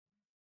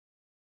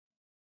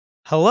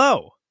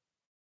Hello,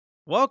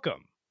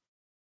 welcome.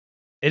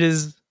 It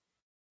is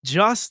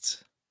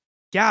just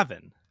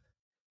Gavin.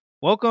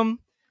 Welcome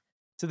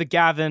to the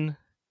Gavin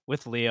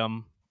with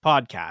Liam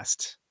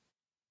podcast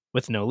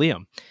with no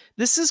Liam.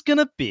 This is going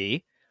to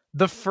be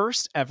the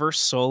first ever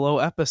solo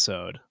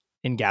episode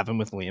in Gavin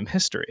with Liam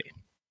history.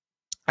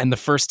 And the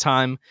first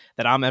time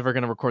that I'm ever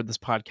going to record this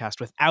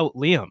podcast without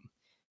Liam,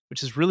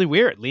 which is really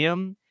weird.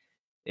 Liam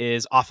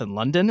is off in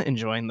London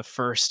enjoying the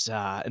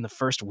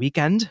first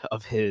weekend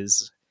of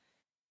his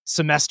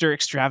semester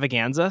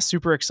extravaganza.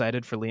 Super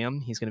excited for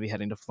Liam. He's going to be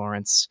heading to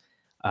Florence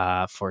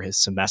for his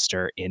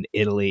semester in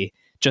Italy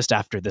just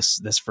after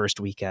this first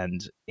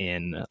weekend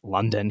in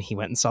London. He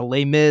went and saw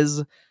Les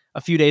Mis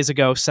a few days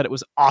ago, said it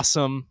was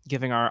awesome,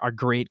 giving our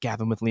great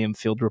Gavin with Liam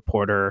field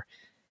reporter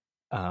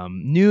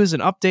news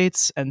and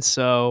updates. And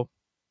so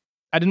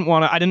I didn't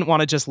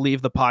want to just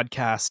leave the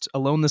podcast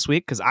alone this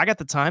week because I got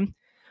the time.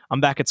 I'm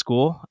back at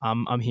school.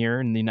 I'm here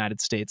in the United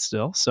States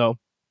still. So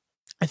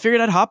I figured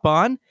I'd hop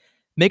on,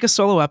 make a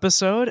solo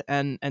episode,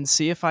 and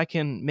see if I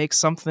can make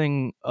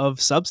something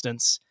of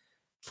substance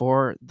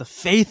for the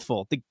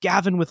faithful, the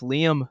Gavin with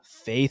Liam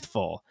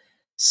faithful.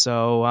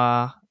 So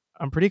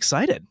I'm pretty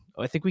excited.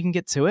 I think we can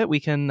get to it. We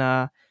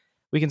can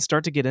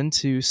start to get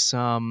into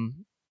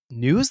some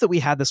news that we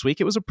had this week.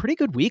 It was a pretty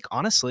good week,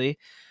 honestly.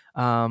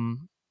 I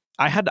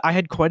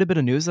had quite a bit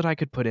of news that I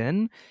could put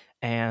in,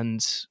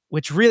 and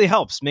which really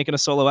helps making a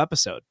solo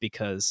episode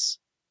because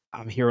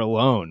I'm here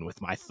alone with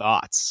my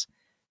thoughts.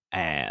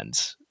 And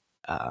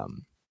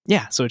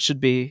so it should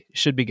be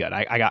good.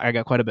 I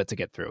got quite a bit to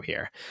get through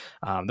here.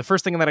 The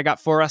first thing that I got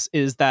for us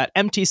is that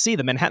MTC,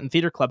 the Manhattan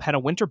Theater Club, had a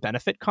winter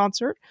benefit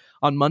concert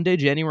on Monday,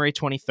 January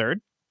 23rd.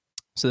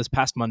 So this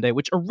past Monday,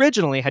 which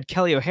originally had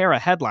Kelly O'Hara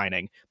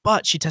headlining,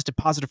 but she tested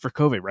positive for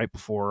COVID right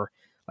before,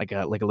 like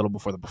a little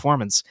before the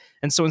performance.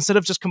 And so instead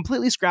of just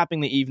completely scrapping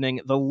the evening,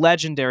 the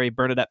legendary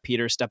Bernadette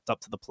Peters stepped up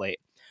to the plate.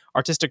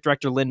 Artistic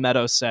director Lynn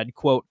Meadows said,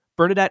 quote,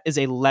 "Bernadette is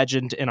a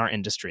legend in our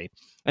industry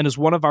and is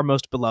one of our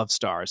most beloved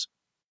stars.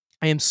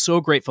 I am so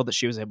grateful that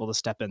she was able to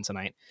step in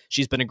tonight.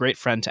 She's been a great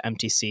friend to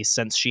MTC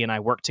since she and I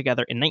worked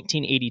together in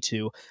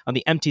 1982 on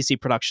the MTC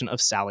production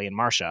of Sally and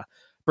Marcia.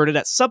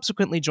 Bernadette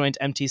subsequently joined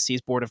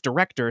MTC's board of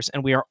directors,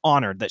 and we are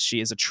honored that she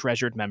is a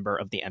treasured member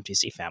of the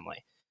MTC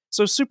family."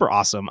 So super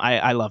awesome.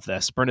 I love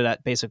this.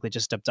 Bernadette basically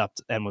just stepped up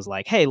and was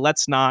like, hey,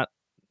 let's not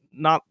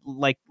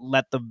like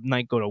let the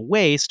night go to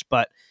waste,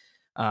 but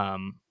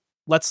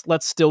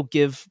let's still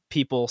give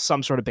people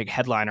some sort of big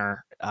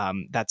headliner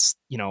that's,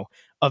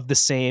 of the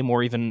same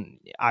or even,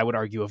 I would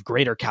argue, of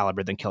greater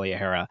caliber than Kelly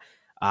O'Hara.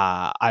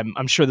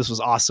 I'm sure this was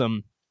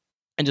awesome.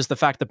 And just the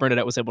fact that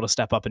Bernadette was able to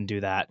step up and do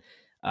that,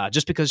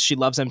 just because she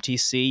loves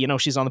MTC.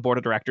 She's on the board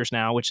of directors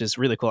now, which is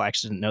really cool. I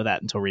actually didn't know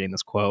that until reading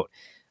this quote.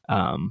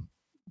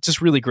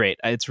 Just really great.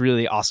 It's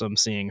really awesome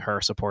seeing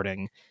her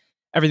supporting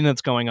everything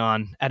that's going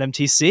on at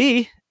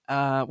MTC.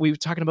 We were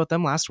talking about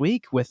them last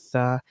week with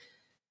the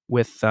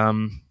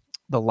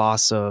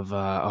loss of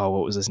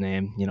what was his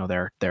name?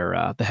 They're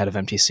the head of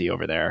MTC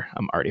over there.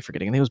 I'm already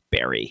forgetting. I think it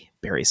was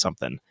Barry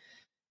something.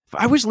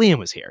 I wish Liam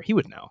was here. He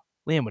would know.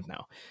 Liam would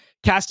know.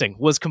 Casting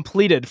was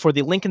completed for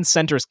the Lincoln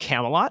Center's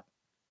Camelot,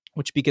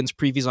 which begins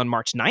previews on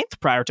March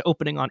 9th prior to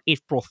opening on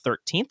April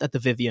 13th at the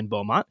Vivian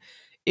Beaumont.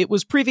 It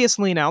was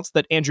previously announced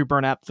that Andrew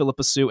Burnap,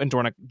 Philippa Sue, and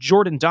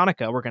Jordan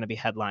Donica were going to be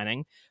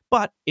headlining,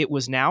 but it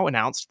was now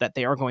announced that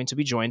they are going to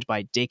be joined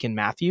by Dakin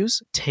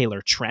Matthews,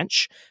 Taylor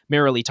Trench,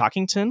 Marilee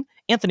Talkington,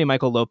 Anthony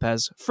Michael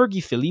Lopez,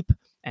 Fergie Philippe,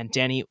 and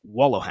Danny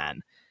Wallohan,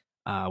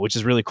 which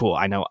is really cool.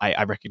 I know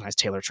I recognize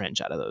Taylor Trench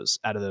out of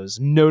those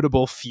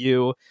notable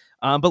few.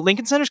 But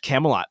Lincoln Center's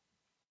Camelot,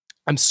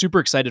 I'm super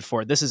excited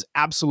for it. This is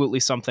absolutely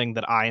something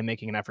that I am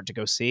making an effort to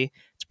go see.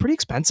 It's pretty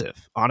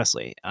expensive,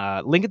 honestly.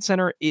 Lincoln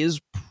Center is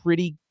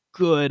pretty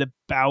good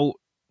about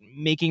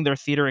making their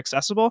theater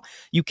accessible.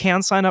 You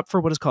can sign up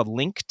for what is called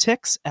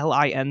LincTix,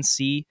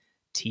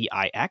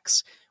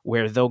 LincTix,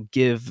 where they'll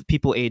give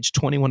people aged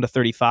 21 to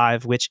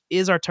 35, which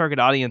is our target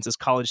audience as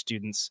college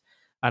students.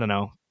 I don't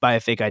know, buy a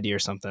fake ID or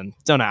something.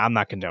 Don't know. I'm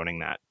not condoning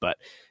that, but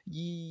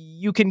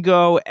you can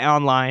go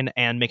online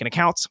and make an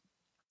account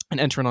and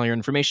enter in all your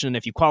information. And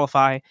if you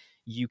qualify,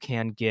 you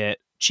can get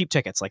cheap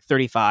tickets, like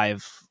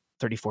 $35,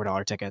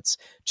 $34 tickets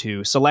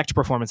to select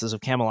performances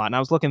of Camelot. And I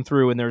was looking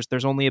through, and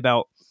there's only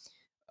about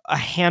a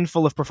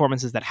handful of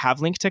performances that have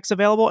LincTix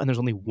available, and there's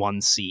only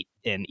one seat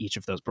in each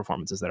of those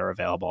performances that are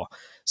available.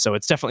 So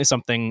it's definitely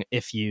something,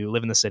 if you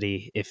live in the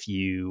city, if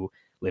you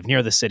live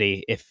near the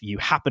city, if you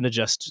happen to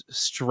just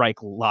strike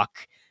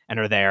luck and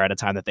are there at a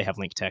time that they have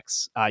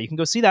LincTix, you can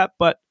go see that.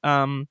 But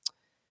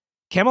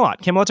Camelot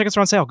tickets are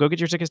on sale. Go get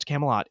your tickets to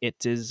Camelot.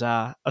 It is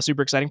a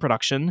super exciting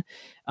production.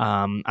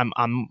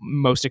 I'm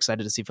most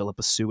excited to see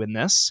Philippa Sue in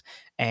this,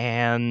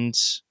 and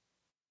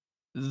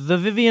the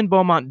Vivian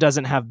Beaumont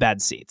doesn't have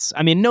bad seats.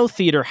 I mean, no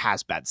theater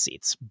has bad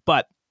seats,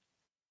 but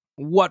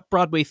what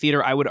Broadway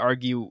theater I would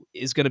argue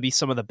is going to be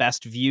some of the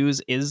best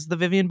views is the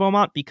Vivian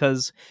Beaumont,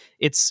 because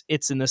it's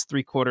in this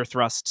 3/4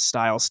 thrust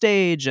style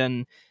stage,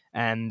 and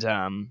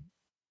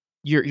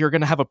you're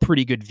going to have a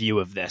pretty good view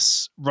of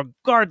this,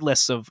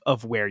 regardless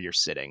of where you're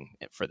sitting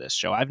for this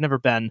show. I've never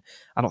been.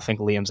 I don't think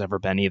Liam's ever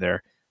been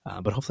either.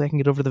 But hopefully I can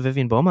get over to the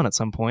Vivian Beaumont at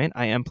some point.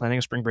 I am planning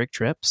a spring break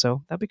trip,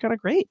 so that'd be kind of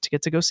great to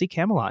get to go see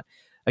Camelot.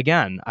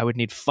 Again, I would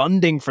need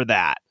funding for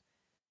that.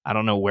 I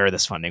don't know where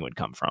this funding would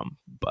come from,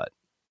 but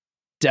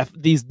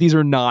these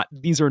are not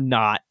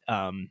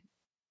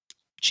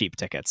cheap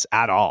tickets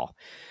at all.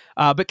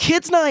 But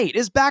Kids Night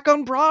is back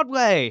on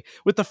Broadway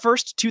with the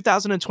first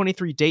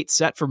 2023 date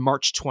set for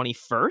March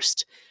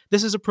 21st.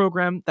 This is a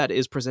program that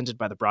is presented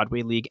by the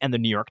Broadway League and the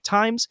New York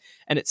Times,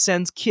 and it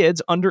sends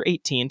kids under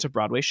 18 to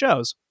Broadway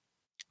shows,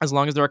 as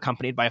long as they're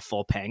accompanied by a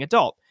full-paying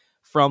adult.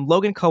 From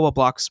Logan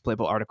Caldwell-Block's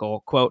Playbill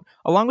article, quote,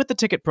 along with the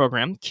ticket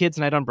program, Kids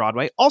Night on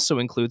Broadway also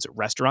includes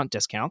restaurant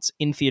discounts,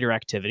 in-theater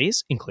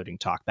activities, including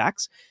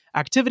talkbacks,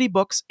 activity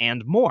books,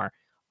 and more.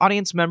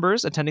 Audience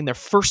members attending their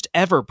first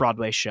ever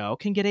Broadway show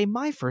can get a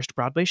My First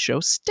Broadway Show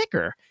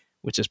sticker,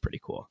 which is pretty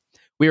cool.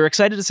 We are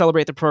excited to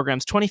celebrate the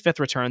program's 25th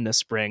return this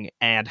spring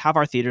and have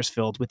our theaters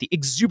filled with the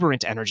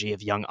exuberant energy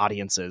of young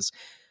audiences,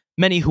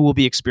 many who will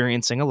be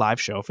experiencing a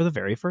live show for the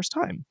very first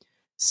time,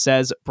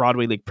 says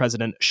Broadway League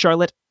President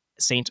Charlotte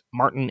St.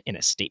 Martin in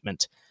a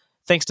statement.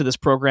 Thanks to this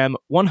program,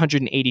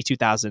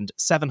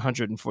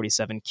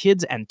 182,747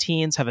 kids and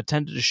teens have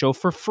attended a show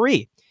for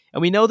free,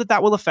 and we know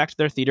that will affect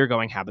their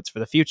theater-going habits for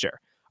the future.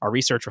 Our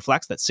research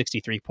reflects that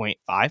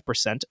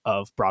 63.5%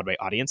 of Broadway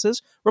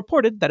audiences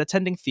reported that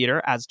attending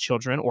theater as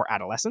children or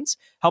adolescents,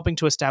 helping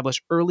to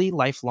establish early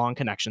lifelong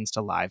connections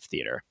to live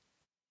theater.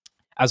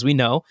 As we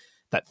know,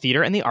 that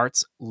theater and the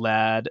arts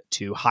led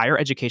to higher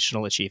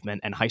educational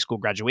achievement and high school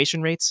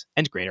graduation rates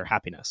and greater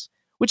happiness,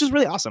 which is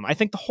really awesome. I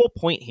think the whole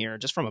point here,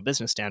 just from a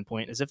business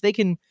standpoint, is if they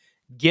can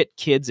get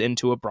kids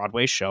into a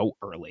Broadway show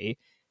early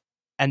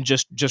and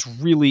just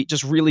really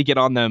get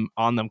on them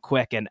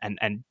quick and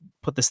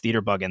put this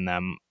theater bug in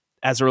them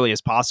as early as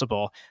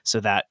possible, so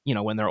that, you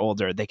know, when they're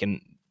older, they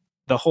can,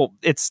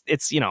 it's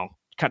you know,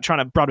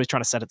 Broadway's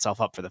trying to set itself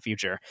up for the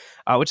future,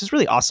 which is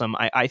really awesome.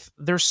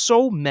 There's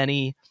so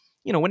many,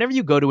 you know, whenever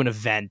you go to an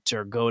event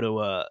or go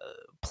to a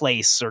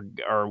place or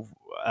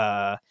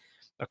a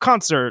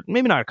concert,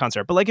 maybe not a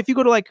concert, but like if you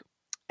go to like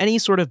any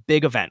sort of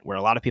big event where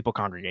a lot of people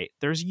congregate,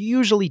 there's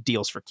usually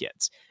deals for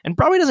kids, and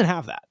Broadway doesn't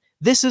have that.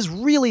 This is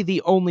really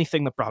the only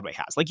thing that Broadway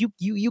has. Like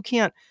you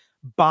can't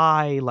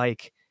buy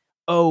like,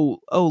 oh,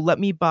 let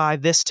me buy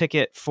this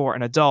ticket for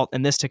an adult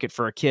and this ticket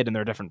for a kid, and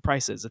they're different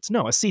prices. It's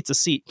no, a seat's a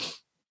seat.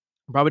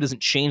 Broadway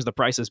doesn't change the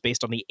prices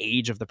based on the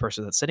age of the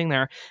person that's sitting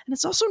there. And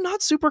it's also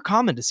not super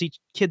common to see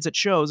kids at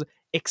shows,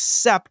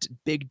 except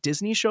big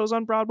Disney shows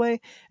on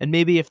Broadway. And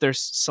maybe if there's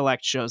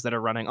select shows that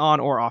are running on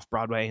or off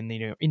Broadway in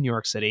New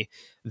York City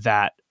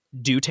that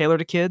do tailor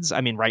to kids.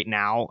 I mean, right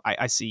now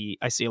I see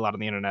a lot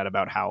on the internet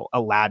about how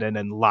Aladdin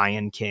and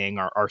Lion King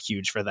are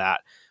huge for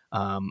that.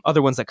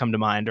 Other ones that come to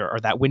mind are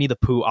that Winnie the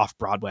Pooh off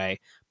Broadway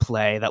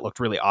play that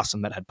looked really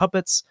awesome that had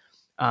puppets.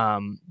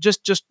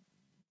 There's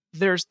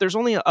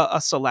only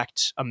a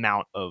select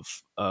amount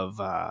of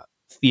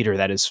theater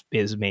that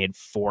is made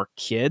for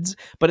kids,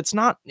 but it's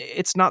not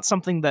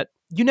something that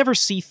you never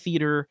see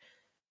theater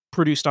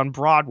produced on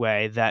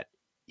Broadway that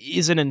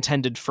isn't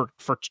intended for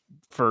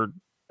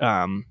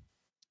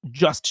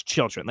just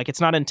children. Like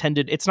it's not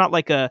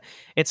like a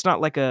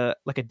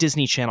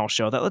Disney Channel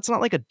show that it's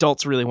not like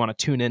adults really want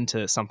to tune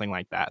into something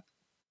like that.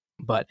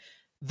 But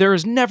there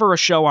is never a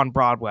show on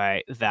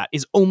Broadway that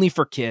is only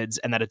for kids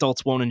and that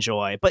adults won't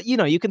enjoy, but you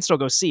know, you can still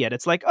go see it.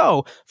 It's like,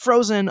 oh,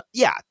 Frozen,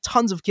 yeah,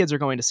 tons of kids are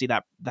going to see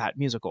that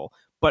musical,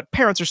 but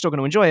parents are still going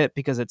to enjoy it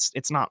because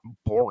it's not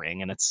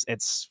boring and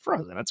it's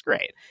Frozen. It's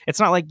great. It's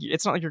not like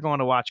you're going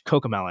to watch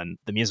Cocomelon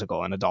the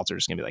musical and adults are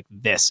just going to be like,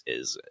 this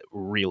is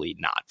really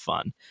not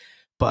fun.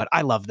 But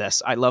I love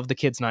this. I love the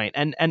Kids Night,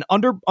 and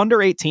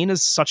under 18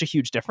 is such a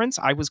huge difference.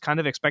 I was kind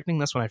of expecting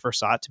this when I first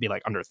saw it to be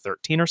like under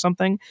 13 or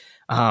something.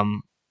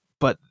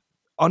 But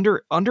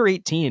under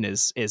 18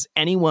 is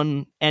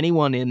anyone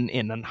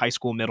in high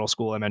school, middle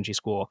school, elementary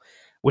school,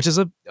 which is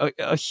a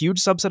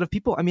huge subset of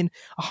people. I mean,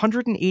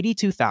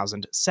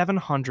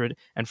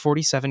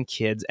 182,747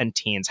 kids and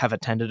teens have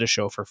attended a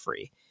show for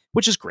free,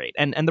 which is great.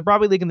 And the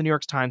Broadway League and the New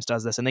York Times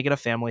does this, and they get a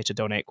family to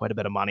donate quite a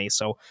bit of money.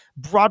 So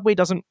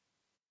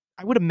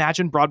I would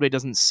imagine Broadway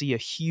doesn't see a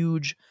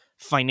huge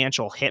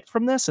financial hit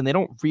from this, and they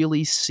don't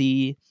really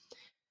see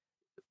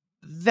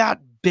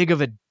that big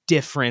of a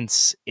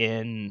difference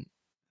in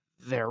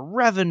their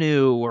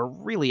revenue or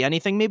really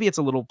anything. Maybe it's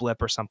a little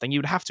blip or something.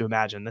 You'd have to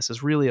imagine this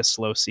is really a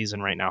slow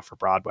season right now for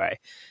Broadway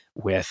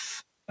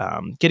with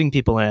getting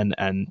people in,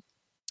 and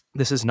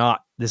this is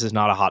not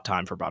a hot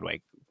time for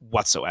Broadway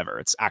whatsoever.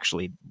 It's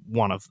actually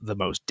one of the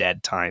most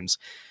dead times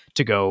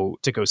to go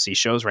see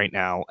shows right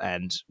now,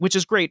 and which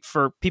is great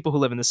for people who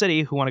live in the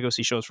city who want to go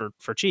see shows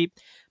for cheap,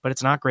 but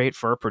it's not great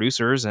for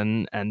producers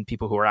and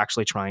people who are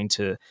actually trying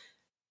to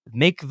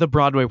make the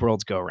Broadway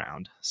world go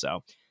round.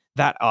 So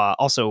that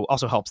also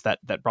helps that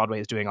Broadway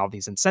is doing all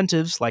these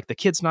incentives like the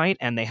Kids Night,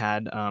 and they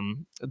have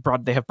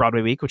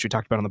Broadway Week, which we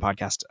talked about on the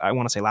podcast, I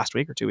want to say last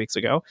week or 2 weeks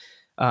ago,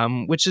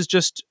 which is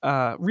just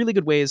really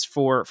good ways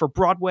for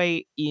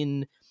Broadway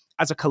in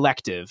as a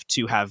collective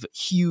to have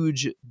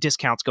huge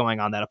discounts going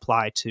on that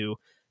apply to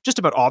just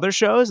about all their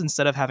shows,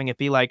 instead of having it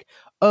be like,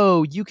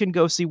 oh, you can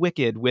go see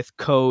Wicked with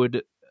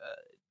code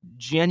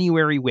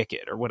January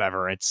Wicked or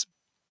whatever. It's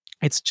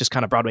just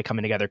kind of Broadway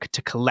coming together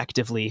to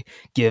collectively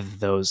give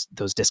those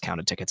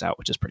discounted tickets out,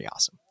 which is pretty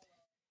awesome.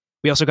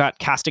 We also got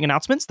casting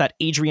announcements that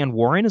Adrienne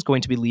Warren is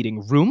going to be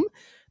leading Room.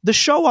 The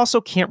show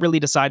also can't really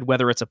decide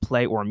whether it's a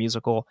play or a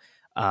musical.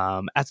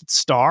 As its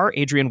star,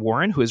 Adrienne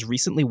Warren, who has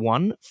recently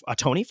won a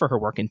Tony for her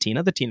work in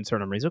Tina, the Tina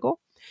Turner musical,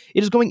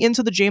 it is going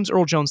into the James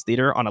Earl Jones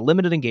Theater on a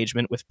limited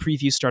engagement with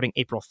previews starting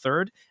April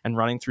 3rd and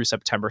running through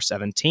September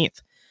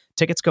 17th.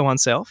 Tickets go on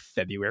sale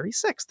February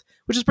 6th,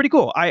 which is pretty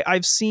cool.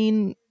 I've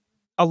seen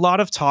a lot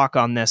of talk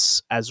on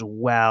this as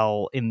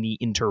well in the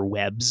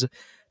interwebs,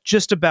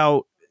 just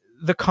about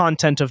the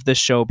content of this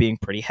show being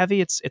pretty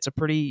heavy. It's a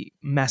pretty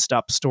messed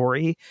up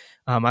story.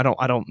 I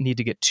don't need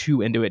to get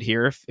too into it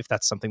here. If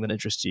that's something that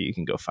interests you, you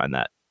can go find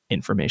that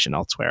information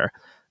elsewhere.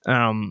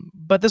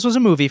 But this was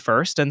a movie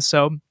first, and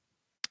so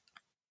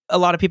a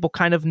lot of people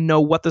kind of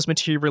know what this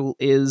material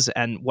is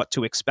and what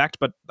to expect,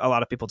 but a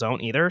lot of people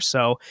don't either.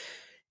 So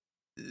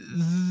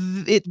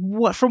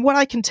from what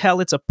I can tell,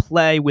 it's a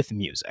play with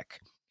music.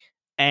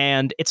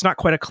 And it's not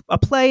quite a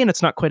play, and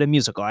it's not quite a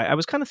musical. I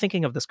was kind of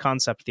thinking of this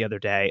concept the other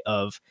day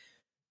of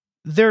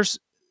there's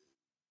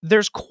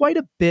quite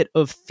a bit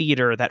of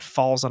theater that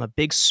falls on a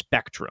big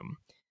spectrum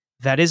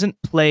that isn't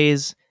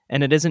plays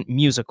and it isn't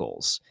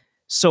musicals.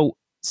 So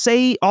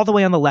say all the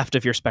way on the left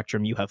of your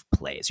spectrum, you have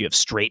plays, you have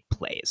straight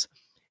plays.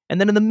 And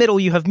then in the middle,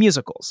 you have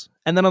musicals.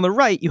 And then on the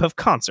right, you have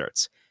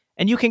concerts.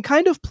 And you can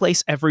kind of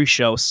place every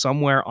show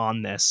somewhere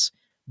on this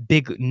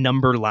big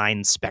number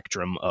line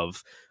spectrum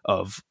of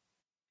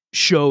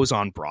shows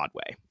on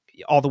Broadway.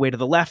 All the way to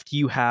the left,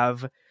 you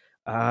have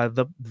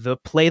the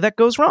play that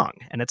goes wrong,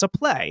 and it's a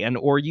play.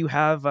 Or you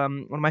have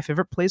one of my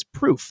favorite plays,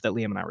 Proof, that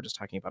Liam and I were just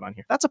talking about on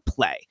here. That's a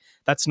play.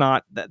 That's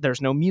not.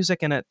 There's no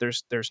music in it.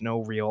 There's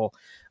no real.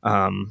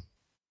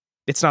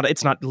 It's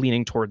not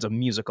leaning towards a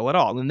musical at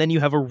all. And then you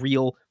have a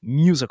real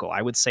musical.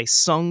 I would say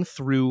sung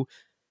through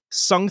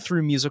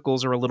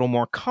musicals are a little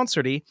more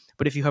concerty,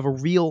 but if you have a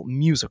real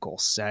musical,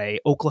 say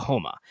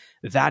Oklahoma,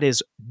 that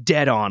is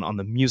dead on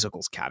the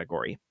musicals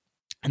category.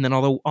 And then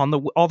all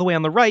the way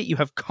on the right, you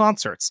have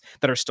concerts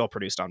that are still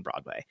produced on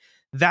Broadway.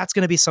 That's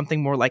going to be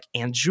something more like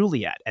 &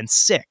 Juliet and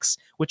Six,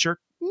 which are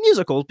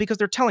musicals because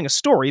they're telling a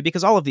story,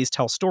 because all of these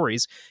tell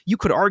stories. You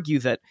could argue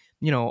that,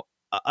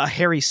 a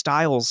Harry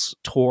Styles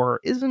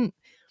tour isn't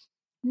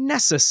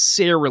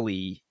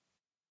necessarily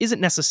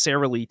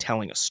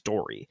telling a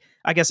story.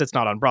 I guess it's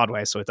not on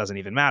Broadway, so it doesn't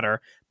even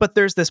matter. But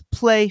there's this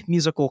play,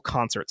 musical,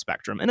 concert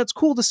spectrum. And it's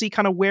cool to see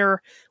kind of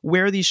where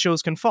these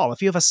shows can fall.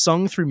 If you have a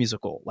sung-through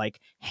musical like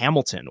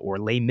Hamilton or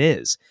Les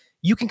Mis,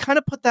 you can kind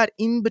of put that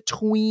in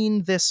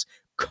between this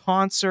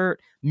concert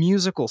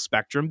musical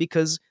spectrum,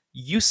 because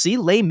you see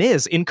Les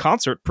Mis in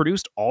concert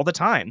produced all the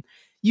time.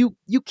 You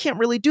can't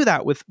really do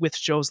that with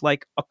shows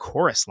like A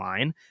Chorus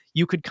Line.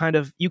 You could kind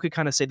of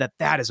say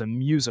that is a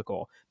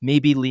musical,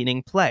 maybe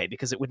leaning play,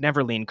 because it would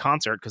never lean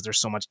concert because there's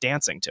so much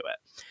dancing to it.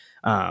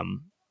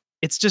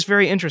 It's just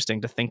very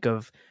interesting to think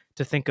of.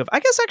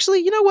 I guess actually,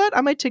 you know what? I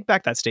might take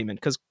back that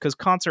statement, because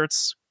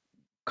concerts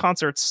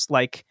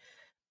like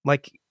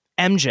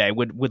MJ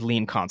would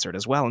lean concert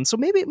as well, and so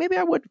maybe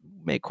I would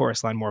make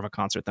Chorus Line more of a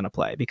concert than a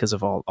play because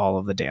of all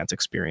of the dance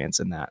experience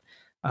in that.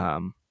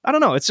 I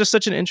don't know. It's just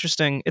such an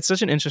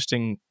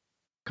interesting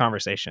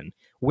conversation.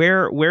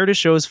 Where do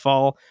shows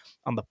fall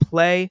on the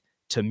play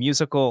to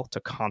musical to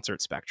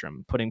concert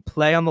spectrum? Putting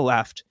play on the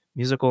left,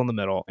 musical in the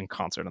middle, and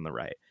concert on the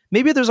right.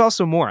 Maybe there's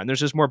also more, and there's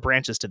just more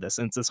branches to this,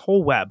 and it's this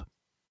whole web.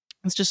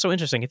 It's just so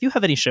interesting. If you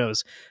have any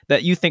shows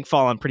that you think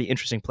fall on pretty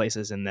interesting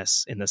places in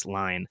this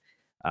line,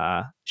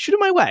 shoot them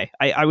my way.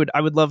 I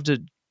would love to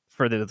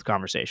further the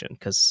conversation,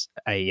 because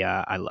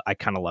I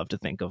kind of love to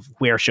think of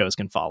where shows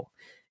can fall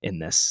in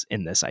this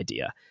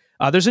idea.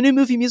 There's a new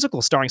movie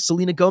musical starring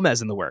Selena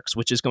Gomez in the works,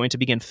 which is going to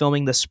begin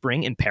filming this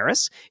spring in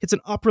Paris. It's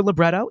an opera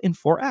libretto in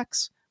 4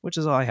 acts, which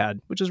is all I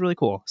had, which is really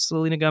cool.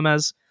 Selena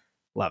Gomez,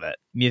 love it.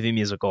 Movie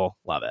musical,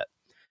 love it.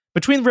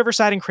 Between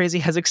Riverside and Crazy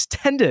has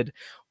extended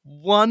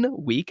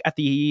 1 week at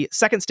the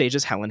Second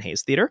Stage's Helen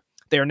Hayes Theater.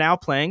 They are now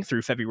playing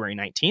through February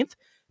 19th.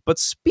 But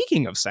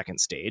speaking of Second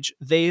Stage,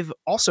 they've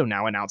also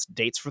now announced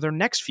dates for their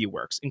next few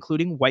works,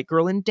 including White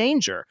Girl in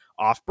Danger,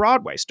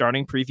 off-Broadway,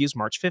 starting previews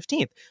March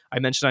 15th. I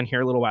mentioned on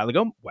here a little while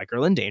ago, White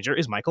Girl in Danger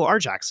is Michael R.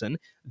 Jackson,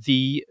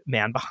 the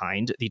man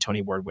behind the Tony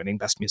Award-winning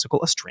Best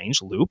Musical A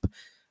Strange Loop.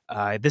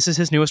 This is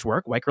his newest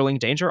work, White Girl in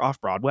Danger,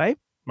 off-Broadway,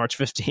 March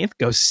 15th.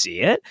 Go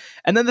see it.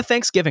 And then the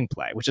Thanksgiving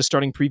play, which is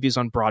starting previews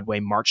on Broadway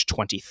March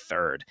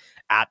 23rd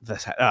at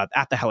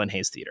the Helen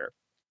Hayes Theater.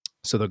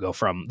 So they'll go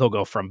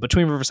from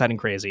Between Riverside and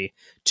Crazy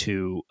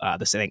to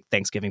the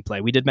Thanksgiving play.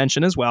 We did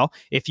mention as well,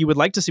 if you would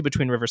like to see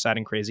Between Riverside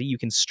and Crazy, you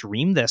can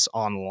stream this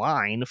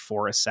online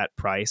for a set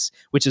price,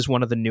 which is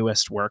one of the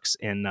newest works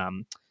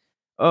in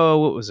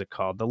what was it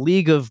called? The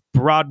League of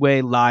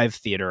Broadway Live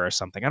Theater or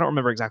something. I don't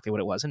remember exactly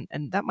what it was,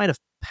 and that might have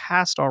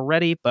passed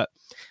already, but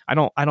I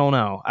don't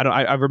know.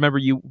 I remember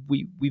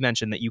we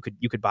mentioned that you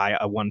could buy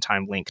a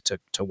one-time link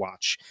to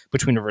watch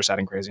Between Riverside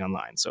and Crazy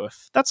Online. So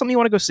if that's something you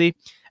want to go see,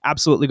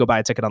 absolutely go buy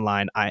a ticket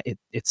online.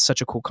 It's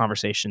such a cool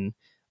conversation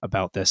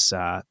about this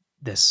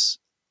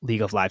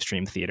League of Live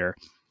Stream Theater,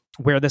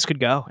 where this could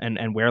go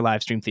and where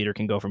live stream theater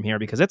can go from here,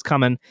 because it's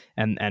coming,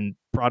 and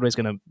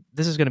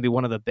this is gonna be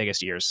one of the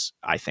biggest years,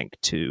 I think,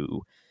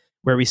 to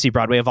where we see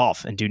Broadway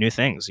evolve and do new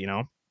things.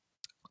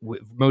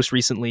 Most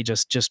recently,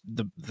 just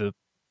the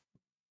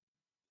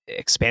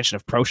expansion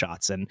of Pro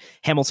Shots and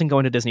Hamilton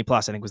going to Disney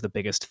Plus, I think, was the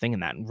biggest thing in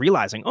that, and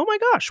realizing, oh my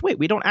gosh, wait,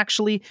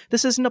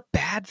 this isn't a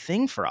bad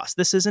thing for us.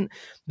 This isn't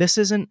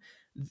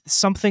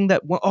something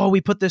that,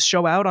 we put this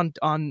show out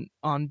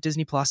on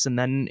Disney Plus and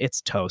then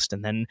it's toast,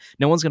 and then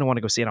no one's going to want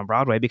to go see it on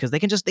Broadway because they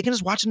can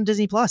just watch it on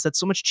Disney Plus. That's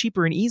so much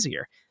cheaper and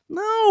easier.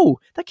 No,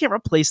 that can't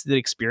replace the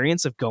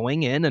experience of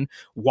going in and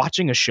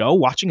watching a show,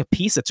 watching a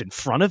piece that's in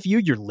front of you.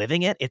 You're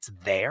living it. It's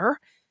there.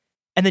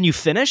 And then you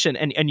finish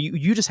and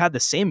you just had the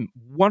same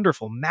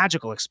wonderful,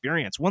 magical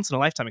experience, once in a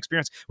lifetime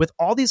experience, with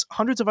all these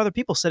hundreds of other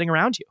people sitting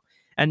around you.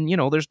 And,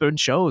 there's been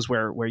shows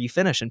where you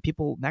finish and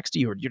people next to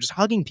you, you're just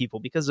hugging people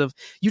because of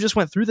you just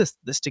went through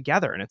this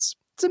together. And it's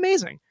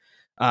amazing.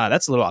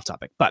 That's a little off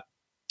topic. But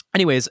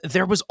anyways,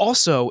 there was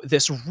also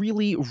this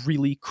really,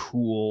 really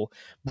cool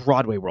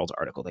Broadway World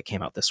article that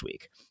came out this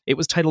week. It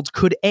was titled,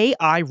 "Could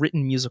AI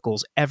Written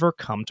Musicals Ever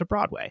Come to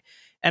Broadway?"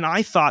 And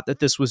I thought that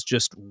this was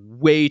just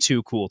way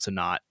too cool to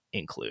not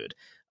include.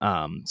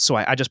 So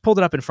I just pulled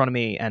it up in front of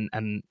me, and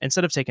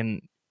instead of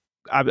taking,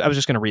 I was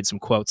just going to read some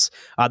quotes.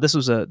 This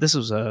was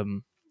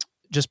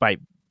just by,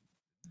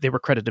 they were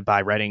credited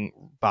by writing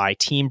by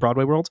Team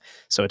Broadway World,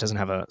 so it doesn't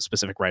have a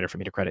specific writer for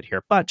me to credit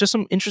here. But just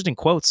some interesting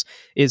quotes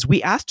is,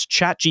 we asked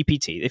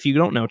ChatGPT. If you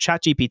don't know,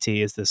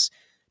 ChatGPT is this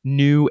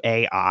new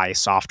AI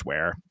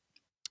software.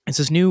 It's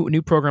this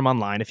new program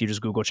online. If you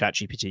just Google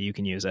ChatGPT, you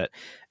can use it.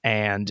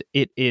 And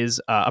it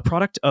is a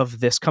product of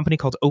this company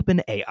called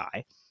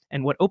OpenAI.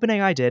 And what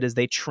OpenAI did is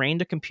they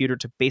trained a computer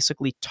to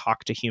basically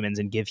talk to humans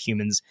and give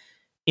humans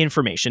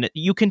information.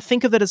 You can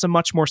think of it as a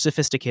much more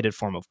sophisticated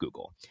form of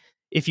Google.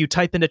 If you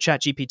type into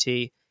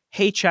ChatGPT,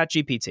 "Hey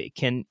ChatGPT,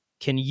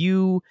 can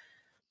you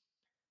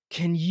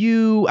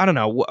I don't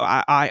know,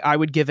 I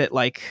would give it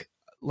like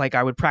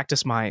I would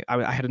practice I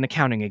had an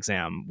accounting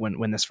exam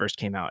when this first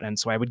came out, and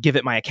so I would give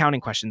it my accounting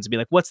questions and be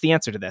like, what's the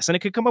answer to this? And it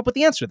could come up with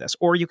the answer to this.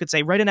 Or you could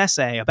say, write an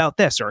essay about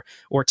this,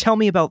 or tell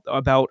me about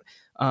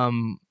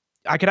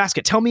I could ask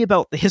it, tell me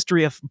about the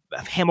history of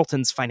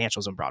Hamilton's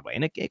financials on Broadway,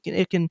 and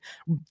it can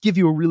give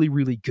you a really,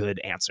 really good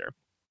answer.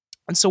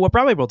 And so what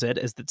Broadway World did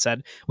is that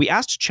said, we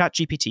asked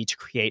ChatGPT to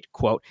create,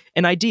 quote,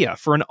 an idea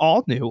for an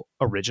all-new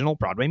original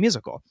Broadway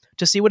musical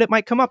to see what it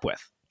might come up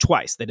with.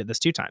 Twice. They did this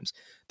 2 times.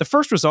 The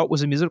first result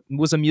was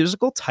a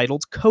musical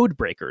titled Code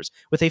Breakers,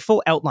 with a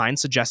full outline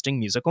suggesting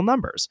musical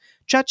numbers.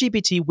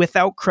 ChatGPT,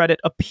 without credit,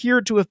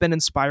 appeared to have been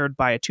inspired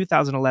by a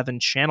 2011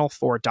 Channel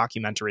 4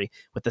 documentary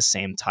with the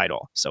same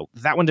title. So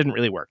that one didn't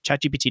really work.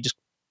 ChatGPT just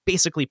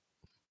basically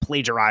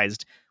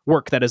plagiarized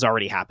work that has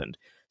already happened.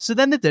 So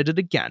then they did it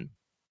again.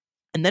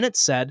 And then it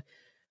said,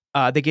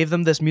 they gave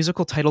them this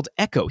musical titled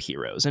Echo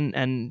Heroes,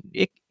 and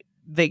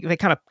they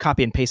kind of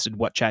copy and pasted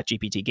what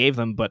ChatGPT gave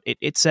them, but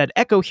it said,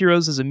 Echo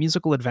Heroes is a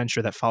musical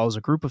adventure that follows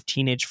a group of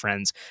teenage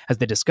friends as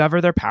they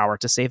discover their power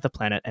to save the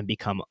planet and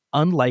become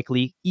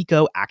unlikely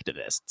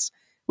eco-activists,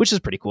 which is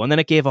pretty cool. And then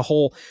it gave a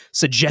whole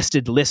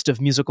suggested list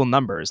of musical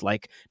numbers,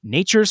 like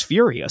Nature's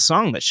Fury, a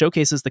song that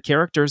showcases the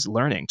characters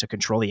learning to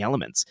control the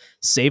elements.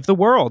 Save the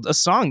World, a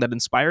song that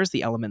inspires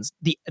the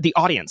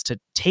audience to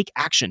take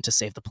action to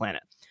save the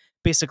planet.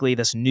 Basically,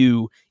 this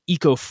new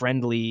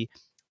eco-friendly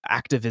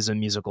activism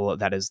musical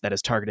that is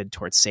targeted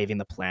towards saving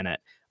the planet,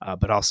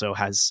 but also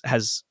has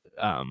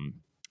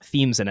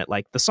themes in it,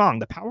 like the song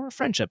 "The Power of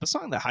Friendship," a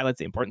song that highlights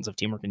the importance of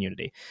teamwork and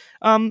unity,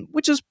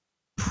 which is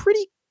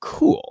pretty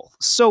cool.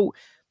 So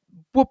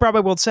what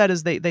Broadway World said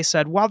is they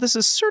said, while this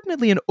is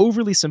certainly an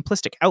overly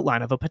simplistic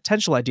outline of a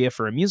potential idea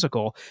for a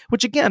musical,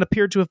 which again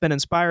appeared to have been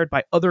inspired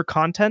by other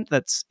content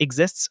that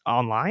exists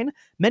online,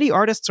 many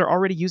artists are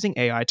already using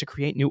AI to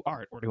create new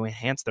art or to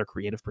enhance their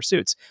creative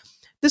pursuits.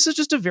 This is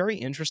just a very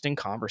interesting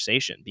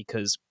conversation,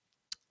 because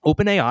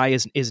OpenAI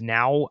is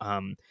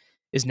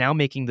now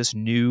making this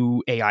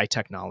new AI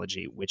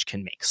technology which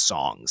can make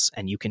songs,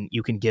 and you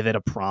can give it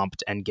a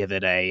prompt and give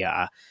it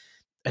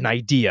an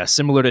idea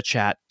similar to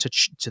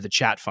the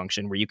chat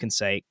function, where you can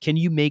say, can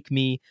you make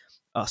me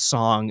a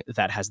song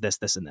that has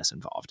this, and this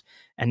involved?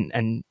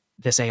 And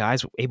this AI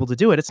is able to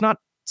do it. It's not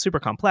super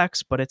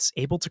complex, but it's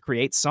able to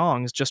create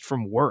songs just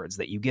from words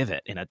that you give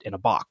it in a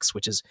box,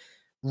 which is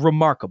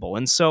remarkable.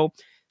 And so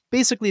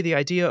basically the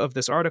idea of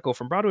this article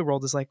from Broadway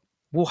World is like,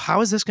 well,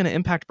 how is this going to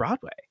impact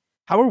Broadway?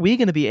 How are we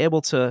going to be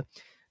able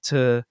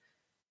to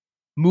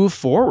move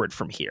forward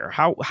from here?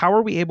 How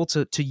are we able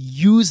to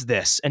use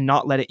this and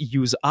not let it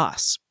use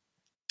us?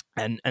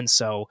 And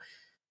so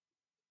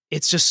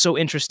it's just so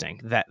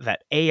interesting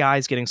that AI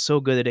is getting so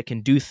good that it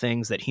can do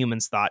things that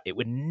humans thought it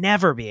would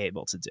never be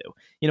able to do.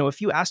 If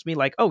you asked me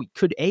like, oh,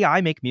 could AI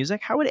make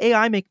music? How would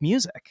AI make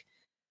music?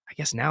 I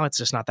guess now it's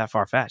just not that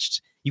far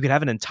fetched. You could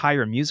have an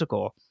entire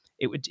musical.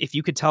 It would, if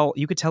you could tell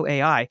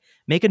AI,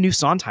 make a new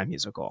Sondheim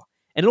musical,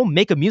 and it'll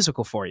make a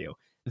musical for you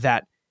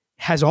that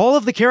has all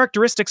of the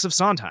characteristics of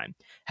Sondheim,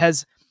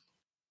 has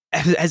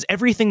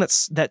everything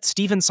that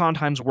Stephen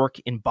Sondheim's work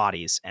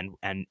embodies and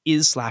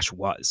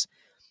is/was,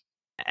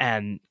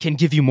 and can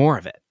give you more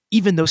of it,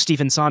 even though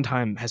Stephen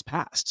Sondheim has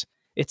passed.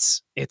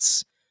 It's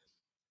it's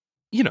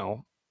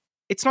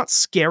not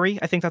scary.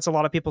 I think that's a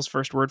lot of people's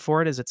first word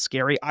for it, is it's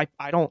scary. I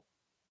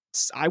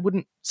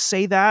wouldn't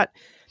say that.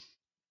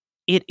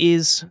 It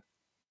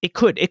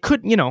could,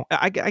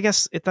 I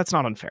guess that's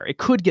not unfair. It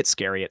could get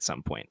scary at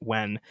some point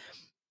when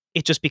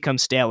it just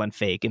becomes stale and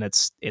fake and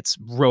it's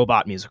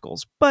robot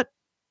musicals. But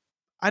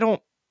I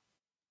don't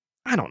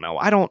know.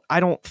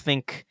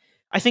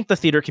 I think the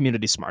theater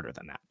community is smarter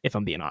than that, if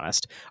I'm being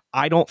honest.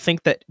 I don't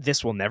think that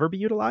this will never be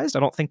utilized. I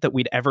don't think that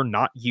we'd ever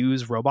not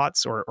use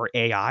robots or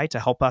AI to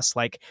help us,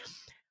 like,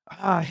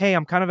 hey,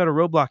 I'm kind of at a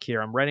roadblock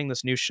here. I'm writing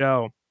this new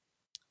show.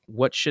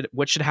 What should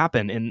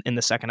happen in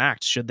the second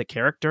act? Should the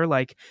character,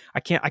 like, I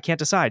can't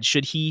decide.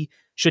 Should he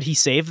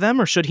save them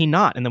or should he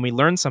not? And then we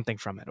learn something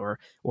from it, or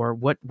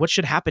what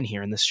should happen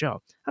here in this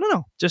show? I don't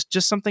know.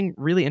 Just something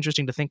really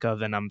interesting to think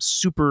of, and I'm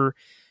super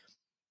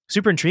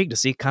intrigued to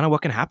see kind of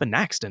what can happen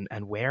next and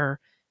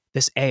where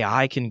this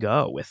AI can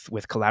go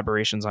with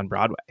collaborations on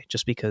Broadway,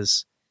 just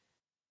because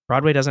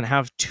Broadway doesn't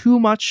have too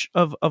much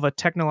of a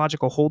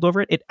technological hold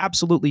over it. It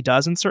absolutely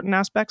does in certain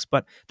aspects,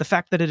 but the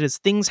fact that it is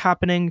things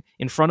happening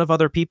in front of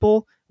other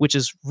people, which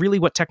is really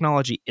what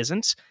technology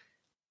isn't,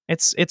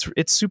 it's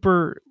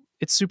super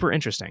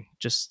interesting.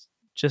 Just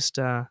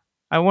I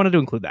wanted to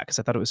include that because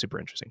I thought it was super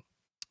interesting.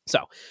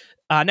 So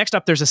next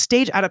up, there's a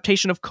stage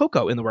adaptation of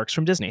Coco in the works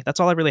from Disney.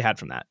 That's all I really had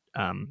from that.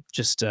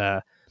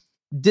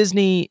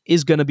 Disney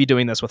is going to be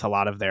doing this with a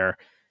lot of their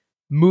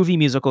movie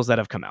musicals that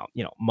have come out.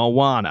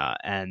 Moana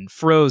and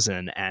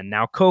Frozen and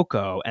now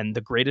Coco and The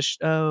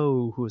Greatest.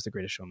 Oh, who was The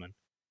Greatest Showman?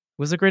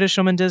 Was The Greatest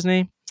Showman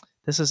Disney?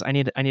 This is I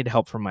need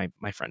help from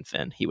my friend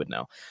Finn. He would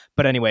know.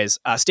 But anyways,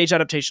 stage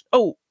adaptation.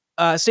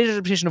 Stage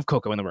adaptation of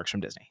Coco in the works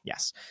from Disney.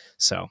 Yes.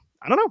 So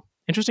I don't know.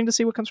 Interesting to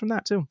see what comes from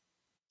that too.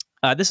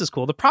 This is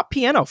cool. The prop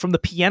piano from the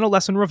Piano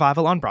Lesson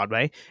revival on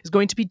Broadway is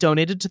going to be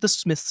donated to the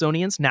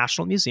Smithsonian's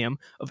National Museum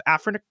of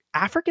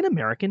African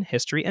American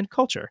History and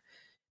Culture.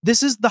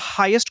 This is the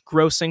highest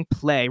grossing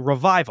play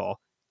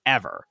revival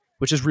ever,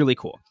 which is really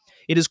cool.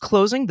 It is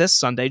closing this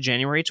Sunday,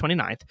 January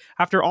 29th,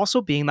 after also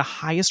being the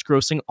highest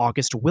grossing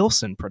August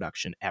Wilson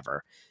production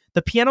ever.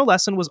 The Piano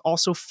Lesson was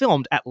also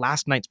filmed at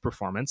last night's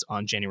performance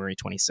on January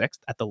 26th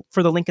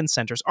for the Lincoln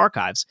Center's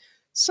archives.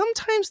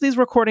 Sometimes these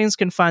recordings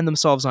can find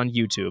themselves on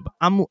YouTube.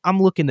 I'm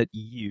looking at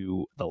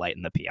you, the light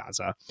in the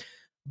piazza.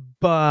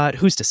 But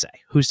who's to say?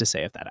 Who's to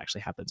say if that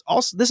actually happens?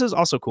 Also, this is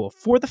also cool.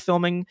 For the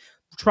filming,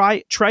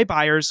 Trey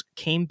Byers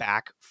came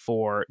back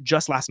for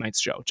just last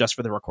night's show, just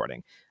for the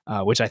recording,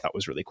 which I thought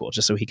was really cool,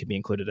 just so he could be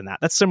included in that.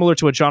 That's similar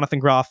to a Jonathan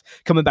Groff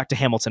coming back to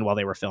Hamilton while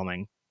they were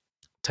filming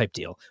type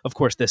deal. Of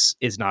course, this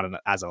is not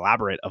as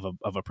elaborate of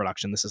a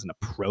production. This isn't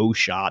a pro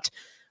shot.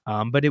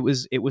 But it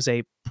was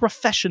a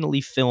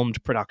professionally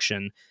filmed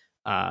production,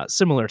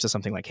 similar to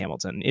something like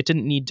Hamilton. It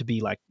didn't need to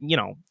be like,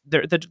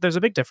 there's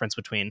a big difference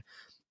between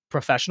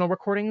professional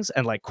recordings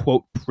and like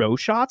quote pro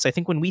shots. I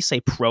think when we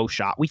say pro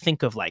shot, we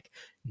think of like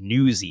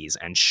Newsies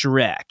and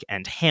Shrek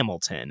and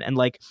Hamilton and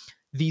like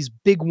these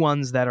big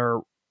ones that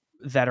are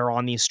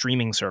on these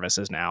streaming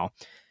services now.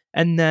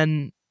 And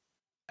then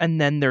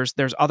there's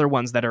other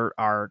ones that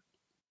are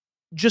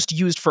just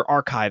used for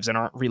archives and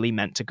aren't really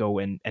meant to go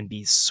in and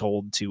be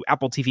sold to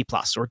Apple TV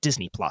Plus or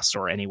Disney Plus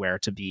or anywhere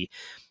to be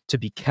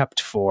kept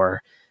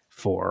for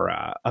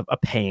a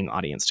paying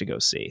audience to go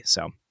see.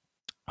 So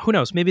who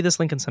knows? Maybe this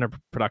Lincoln Center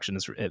production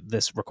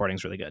this recording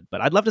is really good,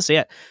 but I'd love to see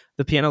it.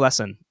 The Piano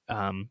Lesson,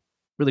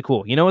 really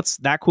cool. It's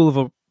that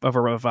cool of a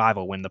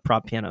revival when the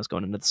prop piano is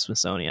going into the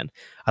Smithsonian.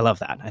 I love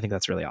that. I think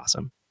that's really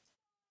awesome.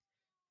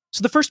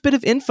 So the first bit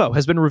of info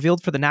has been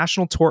revealed for the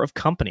national tour of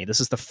Company.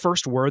 This is the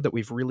first word that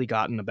we've really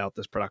gotten about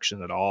this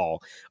production at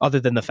all, other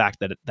than the fact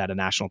that a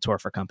national tour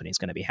for Company is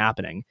going to be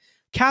happening.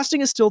 Casting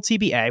is still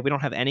TBA. We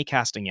don't have any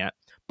casting yet,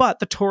 but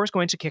the tour is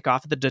going to kick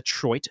off at the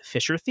Detroit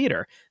Fisher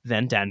Theater,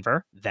 then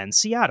Denver, then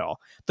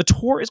Seattle. The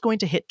tour is going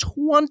to hit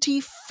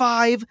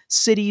 25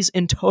 cities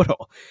in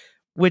total,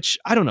 which,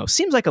 I don't know,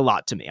 seems like a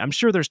lot to me. I'm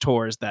sure there's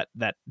tours that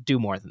do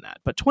more than that,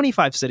 but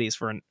 25 cities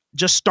for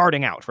just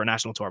starting out for a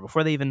national tour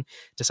before they even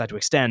decide to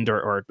extend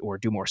or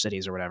do more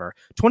cities or whatever.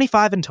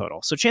 25 in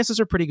total. So chances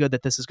are pretty good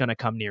that this is going to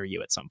come near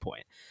you at some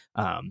point.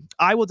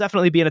 I will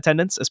definitely be in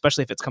attendance,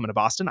 especially if it's coming to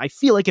Boston. I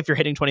feel like if you're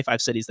hitting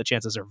 25 cities, the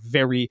chances are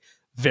very,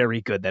 very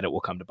good that it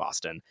will come to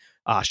Boston.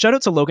 Shout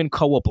out to Logan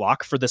Cowell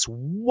Block for this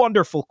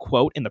wonderful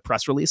quote in the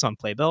press release on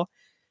Playbill.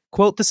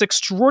 Quote, "This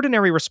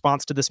extraordinary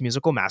response to this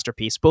musical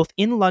masterpiece, both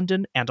in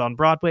London and on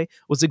Broadway,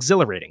 was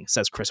exhilarating,"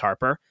 says Chris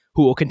Harper,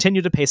 who will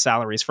continue to pay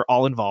salaries for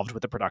all involved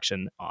with the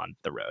production on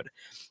the road.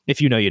 If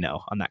you know, you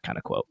know on that kind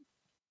of quote.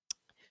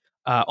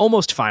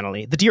 Almost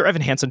finally, the Dear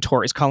Evan Hansen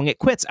tour is calling it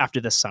quits after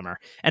this summer,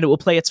 and it will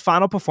play its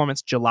final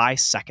performance July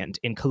 2nd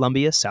in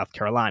Columbia, South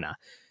Carolina.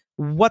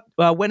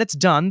 When it's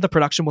done, the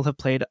production will have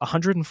played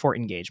 104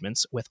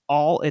 engagements, with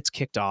all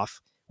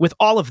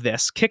of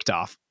this kicked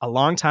off a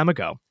long time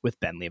ago with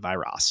Ben Levi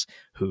Ross,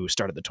 who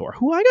started the tour,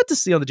 who I got to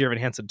see on the Dear Evan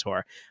Hansen tour.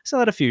 I saw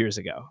that a few years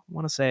ago. I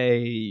want to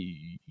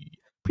say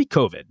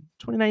pre-COVID,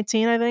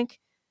 2019, I think.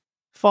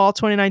 Fall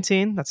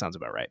 2019. That sounds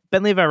about right.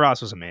 Ben Levi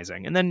Ross was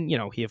amazing. And then,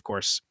 he, of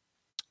course,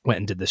 went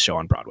and did this show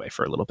on Broadway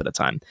for a little bit of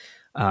time.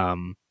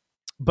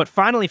 But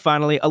finally,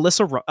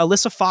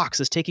 Alyssa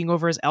Fox is taking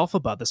over as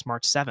Elphaba this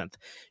March 7th.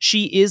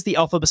 She is the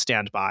Elphaba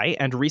standby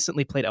and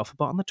recently played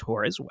Elphaba on the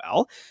tour as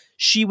well.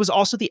 She was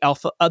also the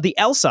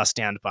Elsa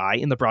standby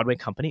in the Broadway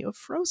company of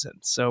Frozen.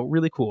 So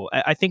really cool.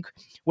 I think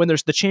when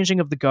there's the changing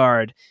of the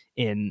guard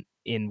in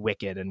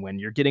Wicked, and when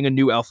you're getting a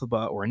new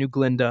Elphaba or a new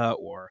Glinda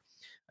or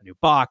a new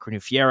Bach or a new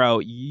Fiyero,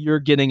 you're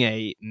getting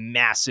a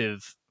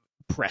massive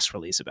press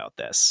release about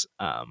this.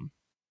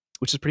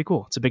 Which is pretty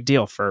cool. It's a big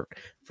deal for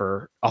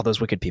all those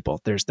Wicked people.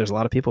 There's a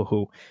lot of people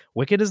who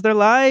Wicked is their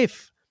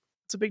life.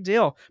 It's a big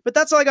deal. But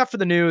that's all I got for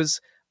the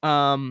news.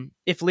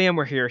 If Liam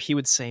were here, he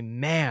would say,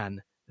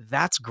 "Man,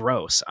 that's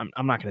gross."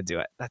 I'm not going to do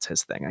it. That's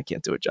his thing. I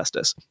can't do it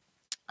justice.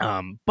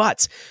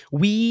 But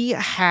we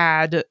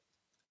had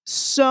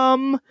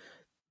some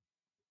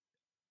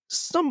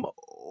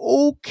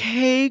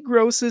okay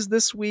grosses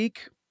this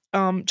week.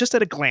 Just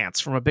at a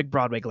glance, from a big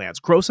Broadway glance,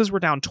 grosses were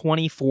down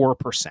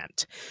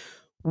 24%.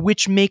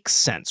 Which makes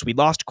sense. We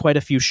lost quite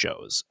a few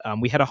shows.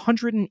 We had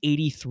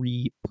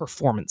 183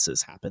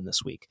 performances happen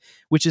this week,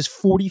 which is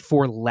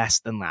 44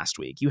 less than last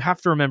week. You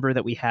have to remember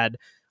that we had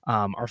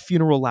our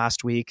funeral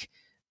last week.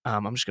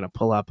 I'm just going to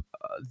pull up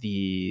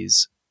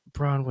these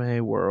Broadway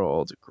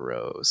World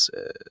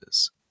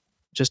grosses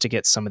just to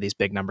get some of these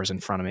big numbers in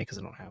front of me because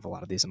I don't have a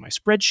lot of these in my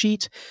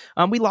spreadsheet.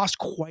 We lost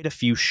quite a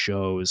few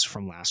shows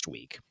from last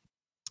week.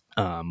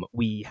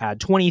 We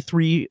had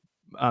 23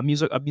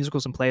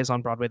 musicals and plays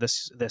on Broadway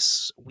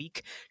this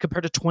week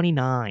compared to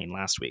 29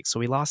 last week. So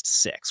we lost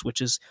 6,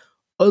 which is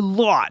a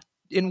lot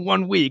in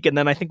 1 week. And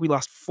then I think we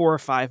lost 4 or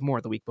 5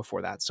 more the week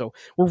before that. So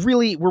we're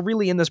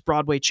really in this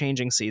Broadway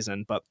changing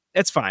season, but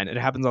it's fine. It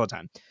happens all the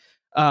time.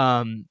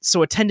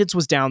 So attendance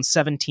was down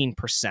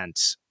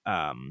 17%,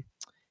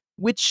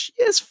 which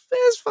is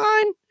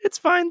fine. It's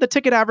fine. The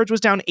ticket average was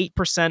down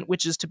 8%,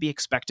 which is to be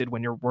expected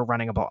when we're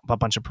running a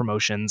bunch of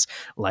promotions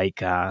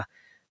like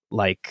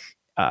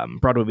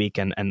Broadway Week,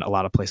 and a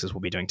lot of places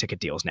will be doing ticket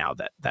deals now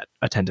that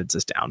attendance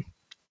is down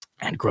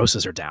and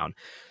grosses are down.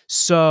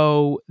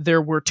 So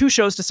there were 2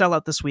 shows to sell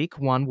out this week.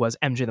 One was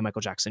MJ the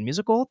Michael Jackson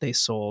Musical. They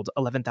sold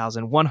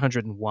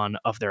 11,101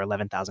 of their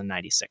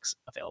 11,096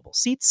 available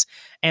seats.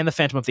 And the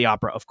Phantom of the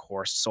Opera, of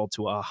course, sold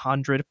to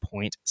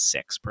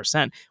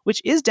 100.6%,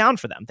 which is down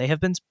for them. They have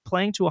been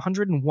playing to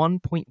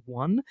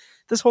 101.1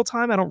 this whole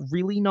time. I don't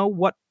really know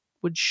what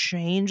would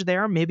change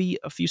there. Maybe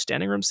a few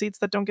standing room seats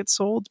that don't get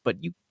sold,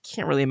 but you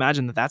can't really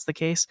imagine that that's the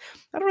case.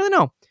 I don't really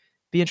know.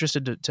 Be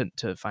interested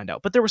to find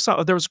out. But there was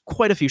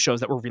quite a few shows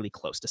that were really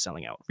close to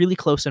selling out. Really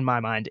close in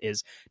my mind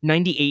is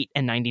 98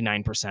 and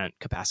 99%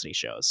 capacity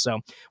shows. So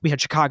we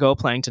had Chicago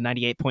playing to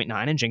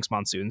 98.9 in Jinx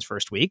Monsoon's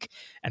first week.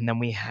 And then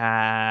we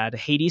had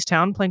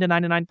Hadestown playing to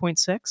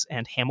 99.6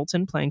 and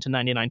Hamilton playing to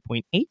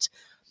 99.8.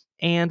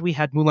 And we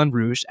had Moulin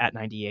Rouge at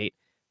 98.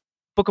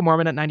 Book of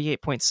Mormon at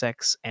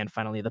 98.6, and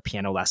finally The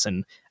Piano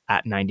Lesson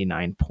at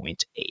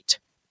 99.8.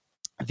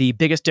 The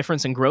biggest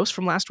difference in gross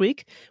from last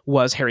week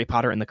was Harry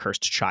Potter and the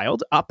Cursed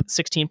Child, up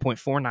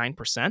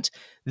 16.49%.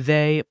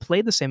 They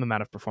played the same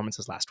amount of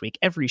performances last week.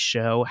 Every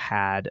show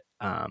had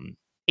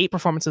 8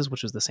 performances,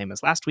 which was the same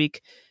as last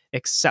week,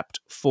 except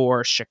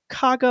for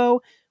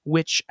Chicago,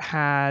 which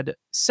had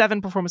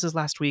 7 performances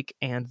last week,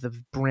 and the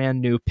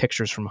brand new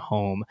Pictures from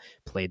Home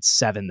played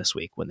 7 this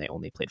week when they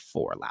only played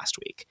 4 last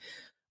week.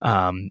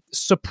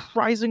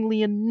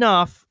 Surprisingly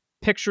enough,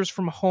 Pictures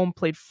from Home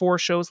played 4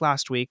 shows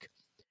last week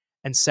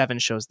and 7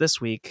 shows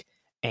this week.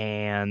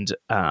 And,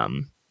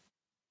 that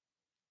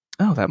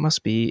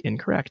must be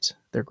incorrect.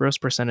 Their gross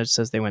percentage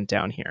says they went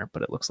down here,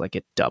 but it looks like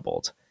it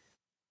doubled.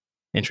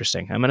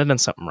 Interesting. I might have done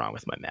something wrong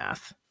with my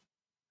math.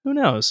 Who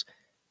knows?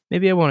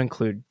 Maybe I won't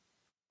include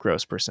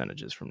gross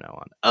percentages from now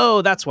on.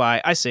 Oh, that's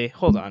why. I see.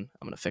 Hold on.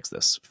 I'm going to fix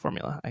this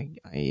formula.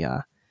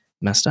 I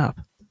messed up.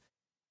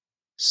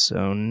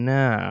 So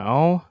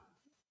now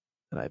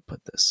that I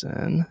put this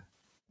in,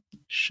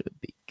 should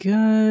be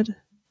good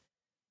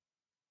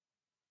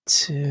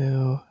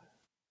to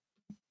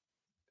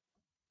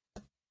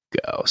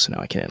go. So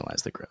now I can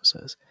analyze the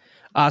grosses.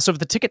 So for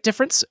the ticket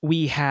difference,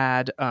 we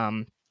had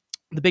the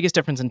biggest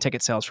difference in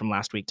ticket sales from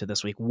last week to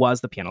this week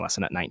was The Piano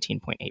Lesson at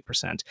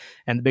 19.8%.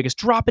 And the biggest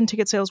drop in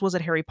ticket sales was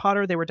at Harry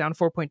Potter. They were down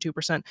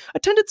 4.2%.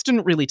 Attendance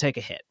didn't really take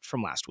a hit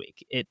from last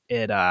week. It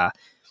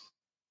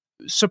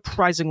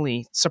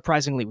surprisingly,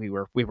 we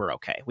were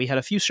okay. We had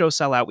a few shows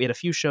sell out. We had a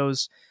few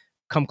shows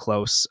come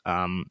close.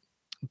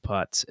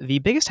 But the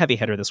biggest heavy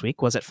hitter this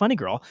week was at Funny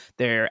Girl.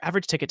 Their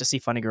average ticket to see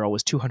Funny Girl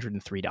was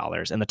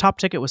 $203, and the top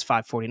ticket was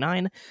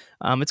 $549.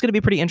 It's going to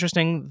be pretty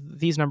interesting.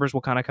 These numbers will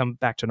kind of come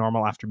back to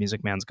normal after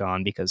Music Man's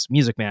gone, because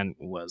Music Man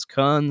was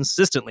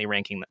consistently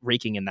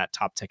raking in that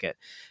top ticket.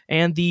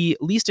 And the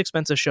least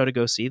expensive show to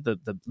go see, the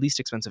least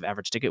expensive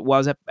average ticket,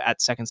 was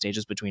at Second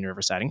Stages Between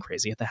Riverside and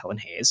Crazy at the Helen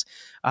Hayes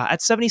at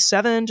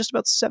 $77, just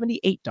about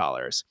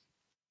 $78.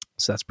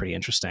 So that's pretty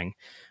interesting.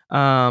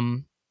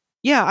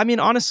 Yeah, I mean,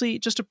 honestly,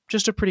 just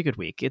a pretty good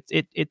week.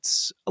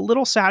 It's a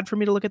little sad for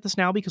me to look at this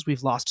now, because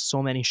we've lost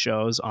so many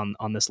shows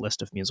on this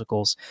list of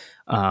musicals,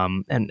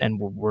 and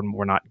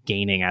we're not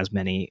gaining as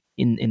many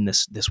in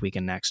this week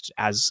and next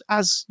as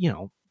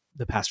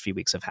the past few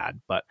weeks have had.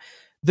 But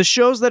the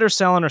shows that are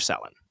selling,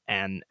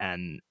 and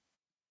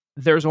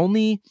there's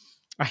only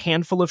a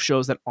handful of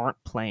shows that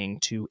aren't playing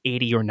to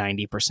 80 or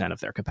 90%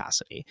 of their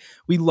capacity.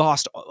 We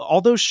lost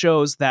all those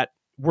shows that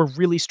were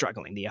really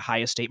struggling. The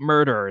Ohio State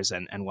Murders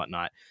and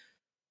whatnot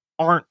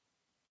aren't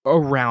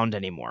around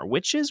anymore,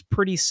 which is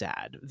pretty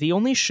sad. The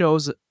only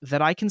shows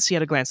that I can see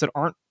at a glance that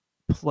are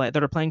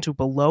playing to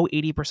below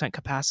 80%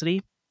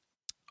 capacity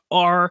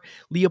are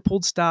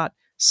Leopoldstadt,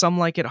 Some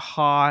Like It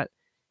Hot,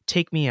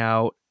 Take Me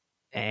Out,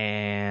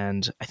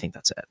 and I think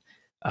that's it.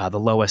 The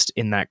lowest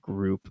in that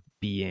group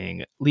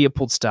being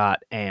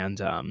Leopoldstadt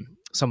and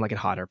Some Like It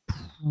Hot are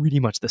pretty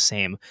much the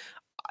same.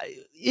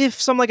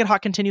 If Some Like It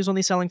Hot continues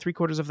only selling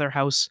 3/4 of their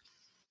house,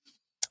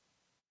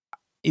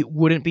 it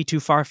wouldn't be too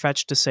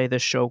far-fetched to say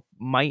this show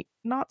might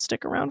not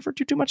stick around for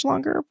too much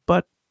longer,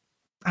 but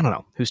I don't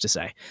know. Who's to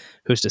say?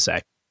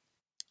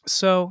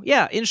 So,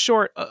 yeah, in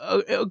short,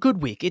 a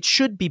good week. It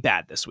should be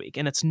bad this week,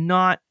 and it's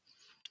not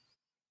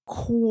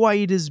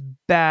quite as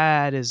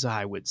bad as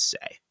I would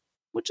say,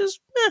 which is,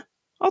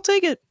 I'll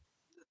take it.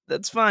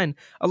 That's fine.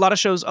 A lot of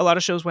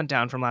shows went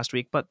down from last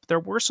week, but there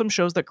were some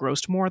shows that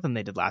grossed more than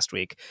they did last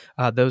week.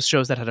 Those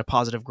shows that had a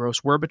positive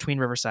gross were Between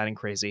Riverside and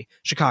Crazy.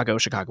 Chicago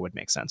would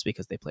make sense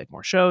because they played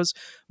more shows.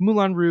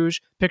 Moulin Rouge,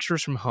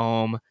 Pictures from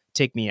Home,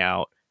 Take Me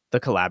Out, The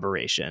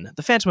Collaboration,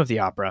 The Phantom of the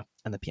Opera,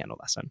 and The Piano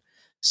Lesson.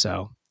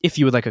 So if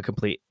you would like a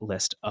complete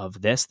list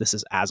of this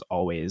is, as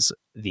always,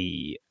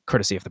 the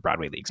courtesy of the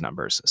Broadway League's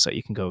numbers. So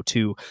you can go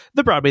to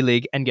the Broadway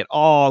League and get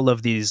all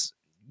of these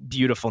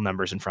beautiful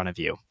numbers in front of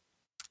you,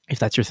 if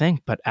that's your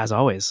thing. But as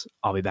always,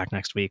 I'll be back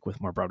next week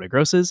with more Broadway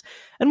grosses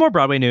and more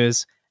Broadway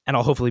news, and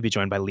I'll hopefully be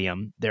joined by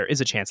Liam. There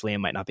is a chance Liam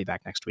might not be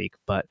back next week,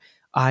 but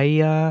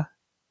I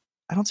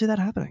don't see that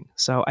happening.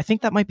 So I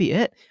think that might be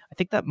it. I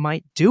think that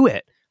might do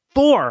it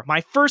for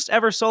my first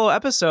ever solo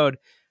episode,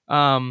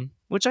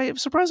 which I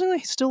surprisingly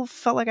still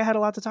felt like I had a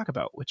lot to talk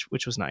about,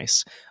 which was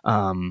nice.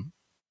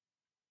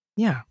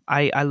 Yeah,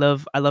 I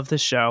love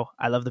this show.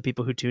 I love the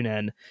people who tune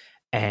in,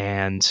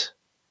 and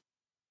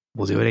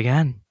we'll do it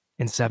again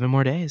in 7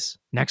 more days,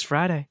 next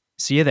Friday.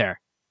 See you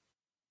there.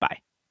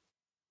 Bye.